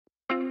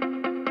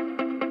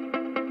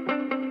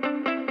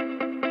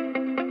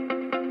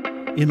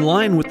In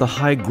line with the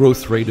high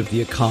growth rate of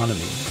the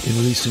economy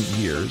in recent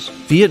years,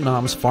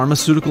 Vietnam's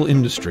pharmaceutical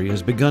industry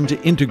has begun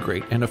to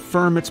integrate and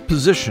affirm its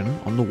position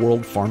on the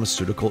world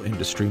pharmaceutical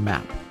industry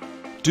map.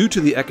 Due to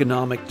the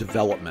economic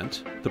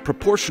development, the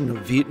proportion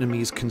of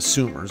Vietnamese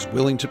consumers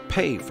willing to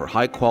pay for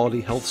high-quality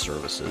health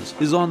services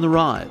is on the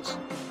rise.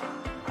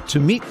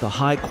 To meet the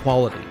high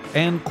quality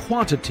and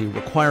quantity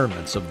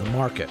requirements of the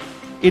market,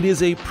 it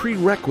is a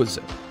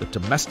prerequisite that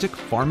domestic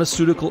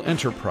pharmaceutical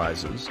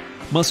enterprises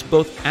must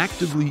both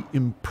actively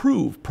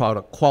improve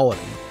product quality,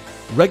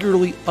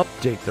 regularly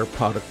update their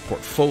product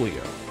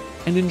portfolio,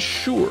 and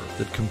ensure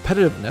that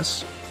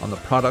competitiveness on the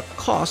product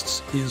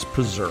costs is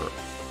preserved.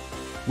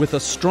 With a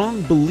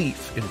strong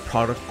belief in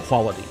product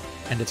quality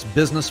and its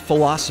business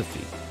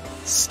philosophy,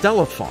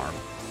 STELLAPHARM,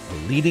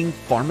 a leading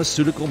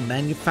pharmaceutical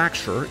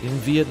manufacturer in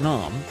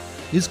Vietnam,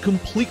 is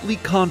completely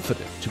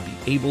confident to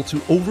be able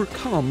to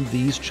overcome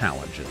these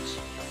challenges.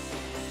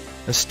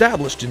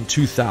 Established in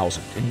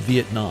 2000 in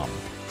Vietnam,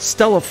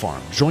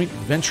 STELLAPHARM Joint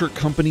Venture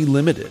Co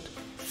Limited,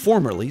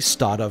 formerly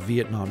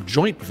STADA-Vietnam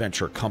Joint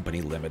Venture Co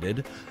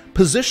Limited,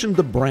 positioned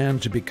the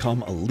brand to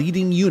become a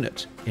leading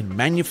unit in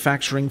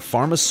manufacturing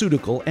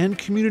pharmaceutical and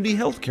community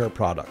healthcare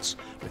products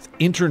with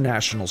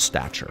international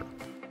stature.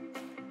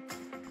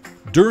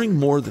 During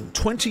more than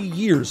 20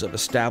 years of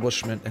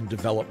establishment and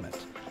development,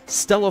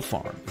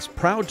 STELLAPHARM is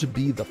proud to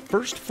be the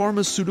first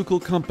pharmaceutical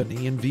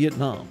company in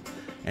Vietnam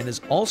and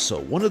is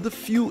also one of the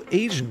few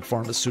Asian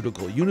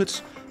pharmaceutical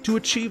units to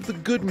achieve the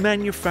good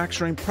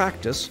manufacturing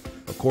practice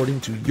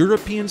according to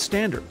European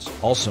standards,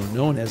 also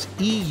known as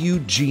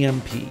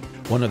EU-GMP,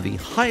 one of the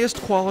highest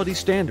quality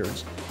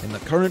standards in the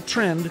current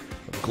trend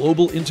of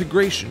global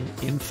integration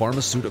in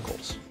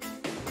pharmaceuticals.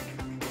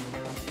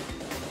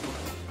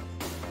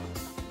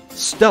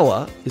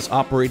 Stella is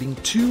operating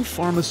 2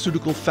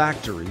 pharmaceutical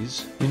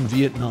factories in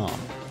Vietnam.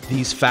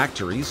 These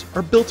factories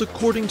are built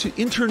according to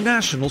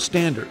international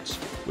standards,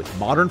 with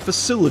modern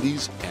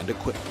facilities and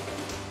equipment.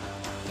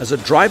 As a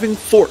driving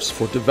force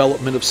for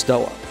development of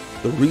Stella,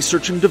 the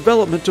Research and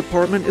Development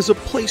Department is a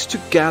place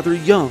to gather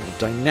young,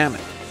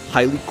 dynamic,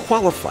 highly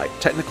qualified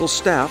technical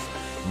staff,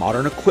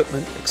 modern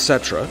equipment,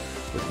 etc.,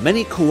 with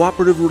many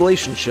cooperative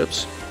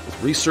relationships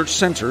with research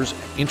centers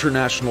and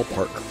international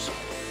partners.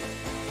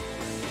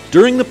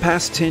 During the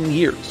past 10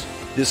 years,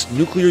 this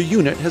nuclear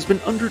unit has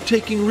been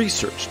undertaking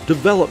research,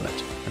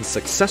 development, and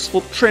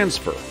successful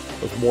transfer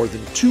of more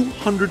than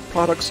 200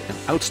 products and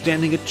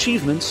outstanding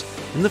achievements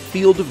in the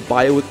field of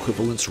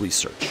bioequivalence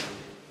research.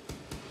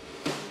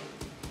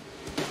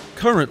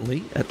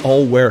 Currently, at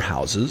all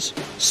warehouses,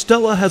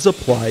 Stella has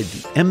applied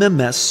the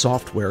MMS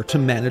software to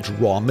manage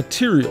raw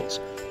materials,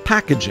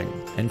 packaging,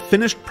 and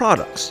finished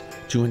products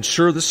to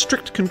ensure the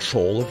strict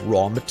control of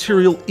raw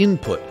material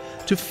input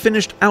to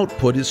finished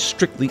output is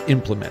strictly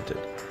implemented.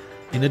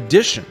 In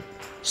addition,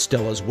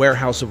 Stella's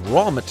warehouse of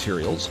raw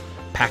materials,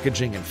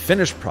 packaging, and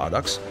finished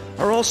products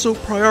are also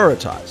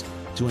prioritized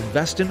to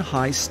invest in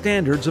high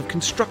standards of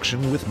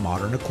construction with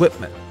modern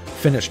equipment.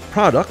 Finished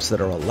products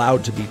that are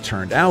allowed to be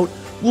turned out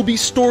will be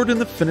stored in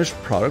the finished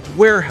product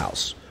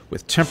warehouse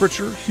with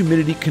temperature,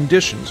 humidity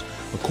conditions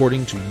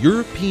according to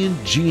European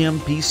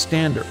GMP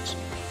standards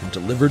and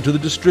delivered to the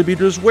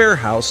distributor's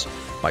warehouse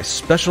by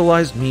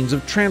specialized means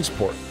of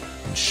transport,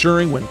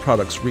 ensuring when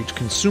products reach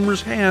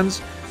consumers'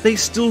 hands, they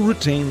still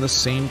retain the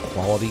same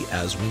quality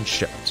as when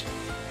shipped.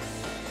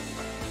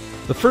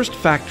 The first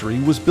factory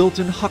was built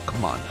in Huc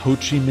Mon, Ho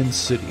Chi Minh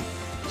City,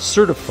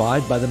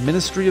 certified by the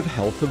Ministry of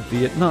Health of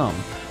Vietnam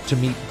to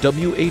meet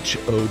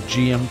WHO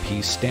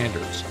GMP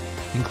standards,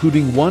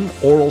 including 1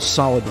 oral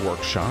solid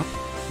workshop,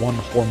 1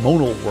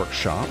 hormonal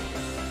workshop,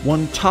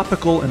 1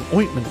 topical and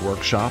ointment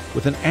workshop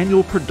with an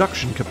annual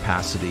production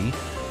capacity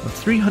of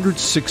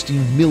 360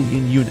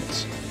 million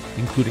units,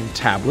 including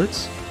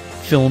tablets,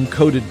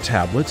 film-coated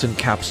tablets and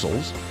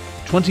capsules,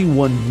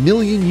 21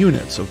 million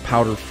units of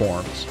powder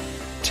forms,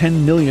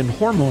 10 million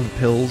hormone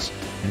pills,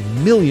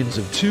 and millions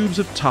of tubes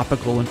of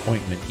topical and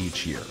ointment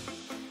each year.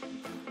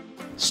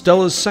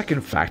 Stella's second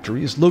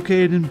factory is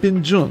located in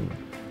Binh Duong,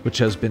 which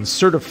has been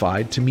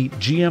certified to meet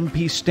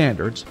GMP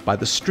standards by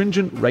the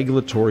stringent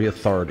regulatory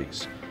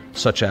authorities,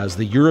 such as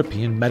the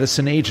European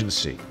Medicine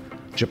Agency,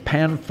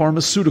 Japan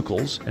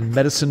Pharmaceuticals and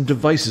Medicine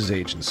Devices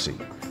Agency,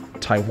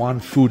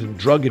 Taiwan Food and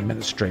Drug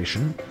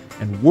Administration,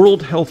 and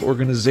World Health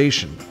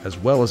Organization, as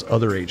well as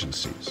other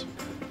agencies.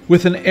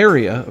 With an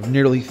area of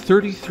nearly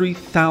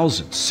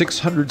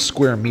 33,600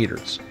 square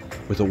meters,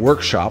 with a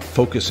workshop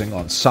focusing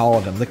on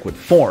solid and liquid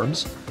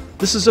forms,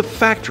 this is a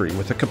factory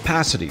with a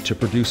capacity to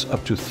produce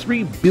up to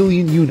 3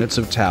 billion units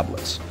of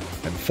tablets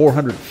and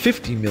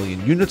 450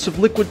 million units of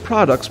liquid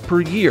products per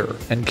year,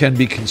 and can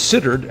be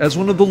considered as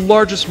one of the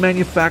largest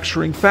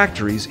manufacturing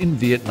factories in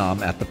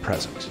Vietnam at the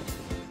present.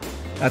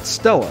 At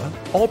Stella,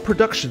 all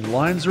production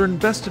lines are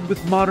invested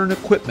with modern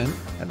equipment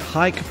and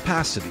high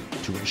capacity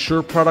to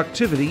ensure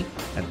productivity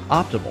and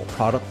optimal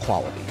product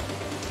quality.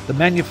 The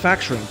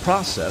manufacturing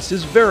process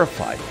is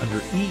verified under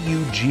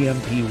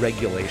EU-GMP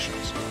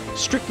regulations,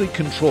 strictly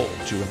controlled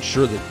to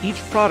ensure that each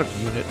product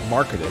unit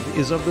marketed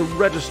is of the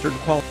registered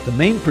quality. The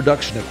main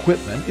production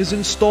equipment is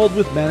installed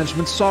with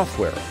management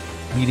software,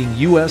 meeting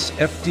US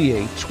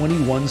FDA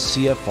 21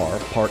 CFR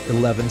Part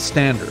 11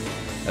 standard,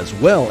 as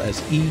well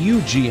as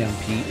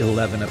EU-GMP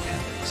 11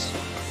 appendix.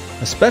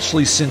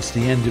 Especially since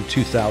the end of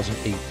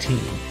 2018,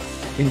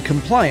 in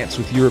compliance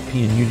with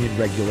European Union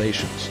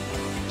regulations,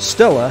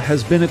 Stella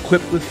has been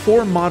equipped with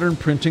 4 modern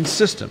printing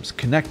systems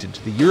connected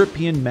to the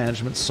European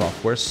Management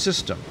Software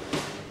System,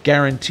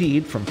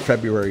 guaranteed from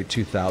February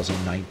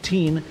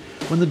 2019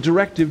 when the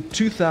Directive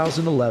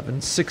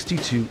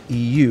 2011-62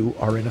 EU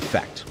are in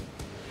effect.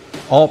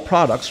 All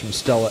products from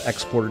Stella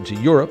exported to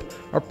Europe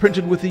are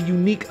printed with a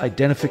unique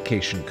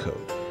identification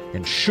code,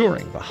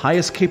 ensuring the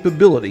highest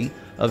capability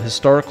of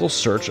historical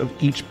search of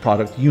each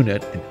product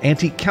unit and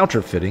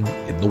anti-counterfeiting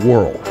in the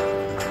world.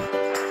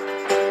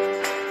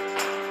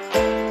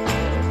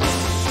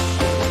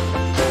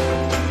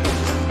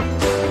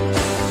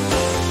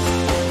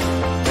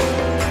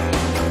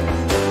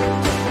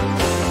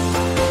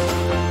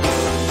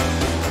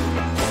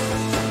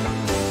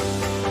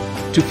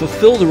 To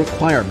fulfill the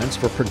requirements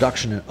for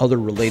production and other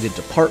related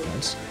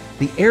departments,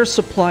 the air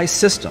supply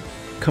system,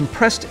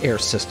 compressed air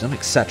system,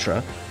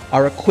 etc.,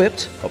 are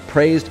equipped,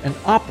 appraised, and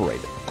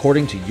operated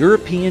according to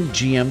European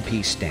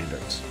GMP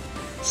standards.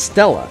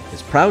 Stella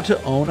is proud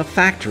to own a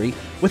factory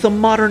with a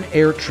modern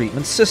air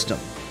treatment system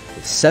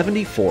with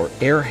 74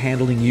 air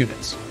handling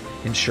units,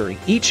 ensuring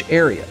each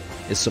area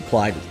is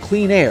supplied with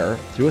clean air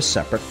through a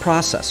separate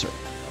processor,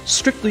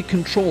 strictly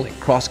controlling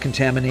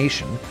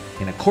cross-contamination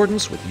in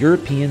accordance with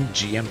European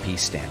GMP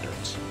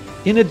standards.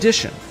 In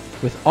addition,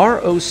 with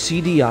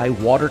ROCDI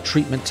water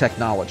treatment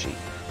technology,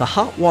 the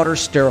hot water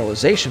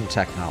sterilization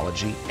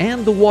technology,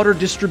 and the water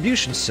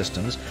distribution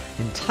systems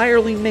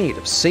entirely made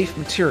of safe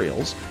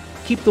materials,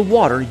 keep the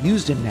water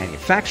used in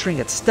manufacturing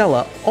at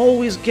Stella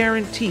always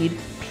guaranteed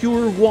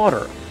pure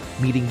water,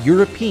 meeting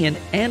European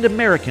and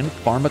American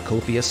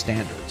pharmacopoeia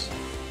standards.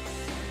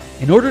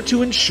 In order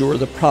to ensure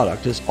the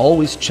product is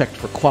always checked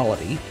for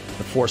quality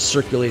before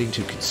circulating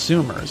to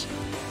consumers,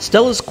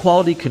 Stella's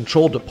quality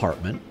control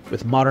department,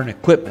 with modern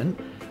equipment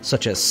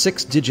such as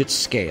 6-digit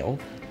scale,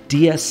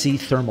 DSC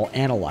thermal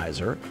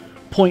analyzer,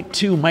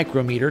 0.2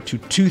 micrometer to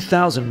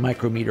 2000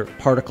 micrometer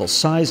particle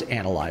size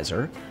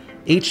analyzer,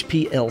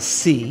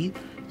 HPLC,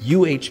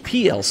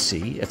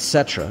 UHPLC,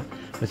 etc.,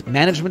 with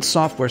management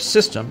software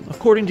system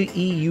according to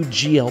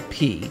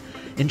EU-GMP,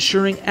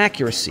 ensuring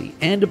accuracy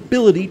and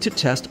ability to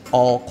test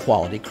all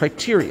quality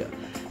criteria,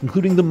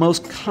 including the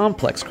most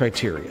complex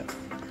criteria.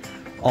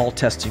 All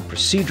testing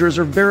procedures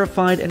are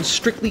verified and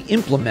strictly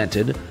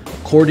implemented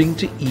according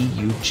to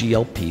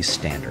EU-GMP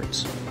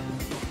standards.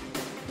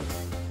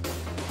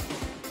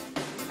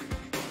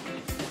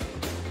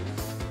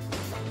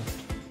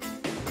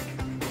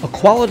 A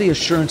quality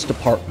assurance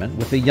department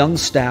with a young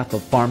staff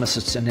of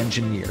pharmacists and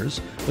engineers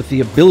with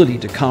the ability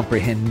to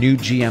comprehend new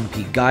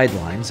GMP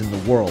guidelines in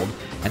the world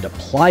and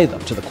apply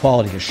them to the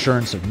quality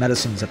assurance of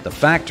medicines at the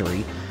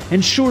factory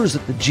ensures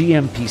that the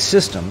GMP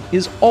system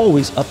is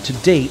always up to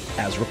date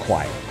as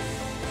required.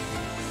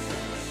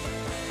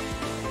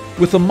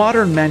 With a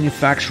modern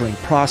manufacturing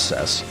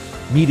process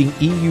meeting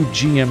EU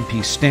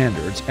GMP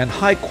standards and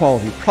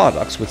high-quality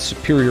products with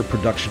superior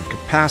production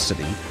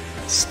capacity,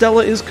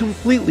 Stella is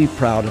completely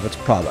proud of its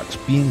products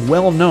being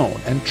well known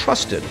and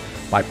trusted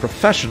by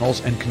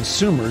professionals and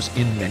consumers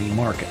in many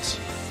markets.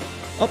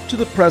 Up to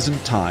the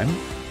present time,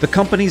 the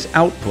company's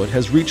output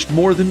has reached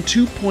more than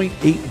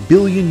 2.8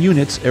 billion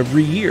units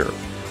every year,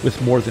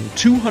 with more than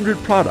 200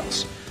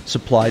 products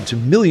supplied to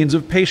millions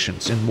of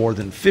patients in more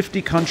than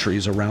 50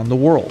 countries around the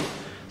world,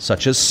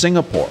 such as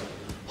Singapore,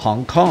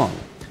 Hong Kong,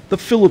 the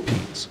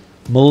Philippines,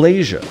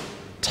 Malaysia,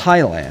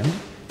 Thailand,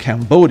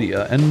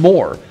 Cambodia, and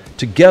more,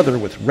 together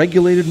with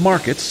regulated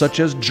markets such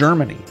as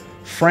Germany,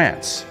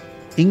 France,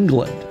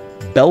 England,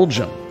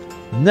 Belgium,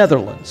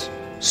 Netherlands,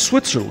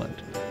 Switzerland,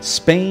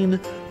 Spain,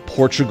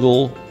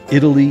 Portugal,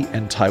 Italy,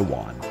 and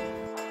Taiwan.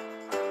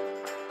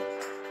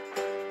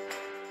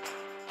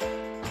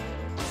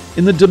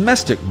 In the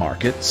domestic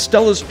market,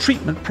 Stella's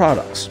treatment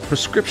products,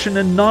 prescription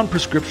and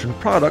non-prescription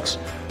products,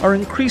 are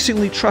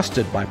increasingly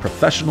trusted by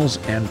professionals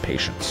and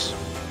patients.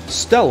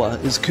 Stella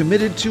is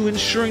committed to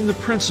ensuring the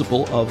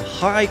principle of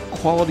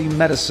high-quality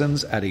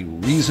medicines at a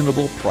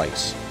reasonable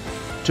price,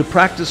 to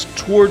practice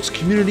towards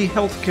community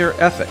healthcare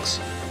ethics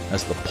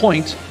as the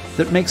point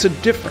that makes a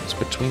difference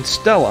between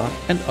Stella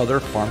and other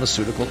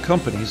pharmaceutical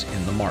companies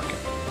in the market.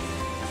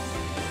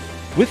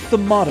 With the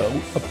motto,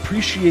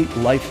 "Appreciate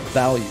Life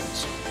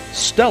Values,"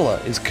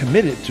 Stella is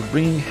committed to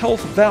bringing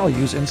health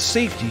values and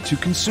safety to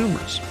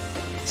consumers.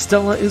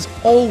 Stella is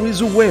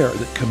always aware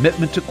that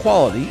commitment to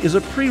quality is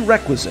a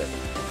prerequisite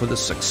for the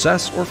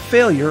success or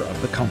failure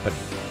of the company.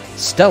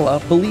 Stella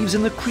believes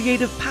in the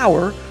creative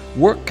power,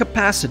 work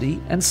capacity,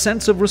 and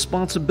sense of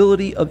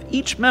responsibility of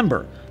each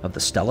member of the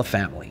Stella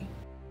family.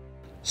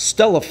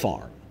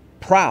 STELLAPHARM,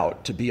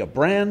 proud to be a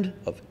brand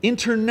of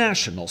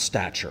international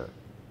stature.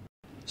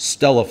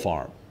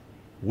 STELLAPHARM,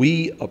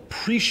 we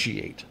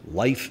appreciate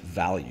life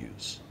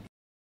values.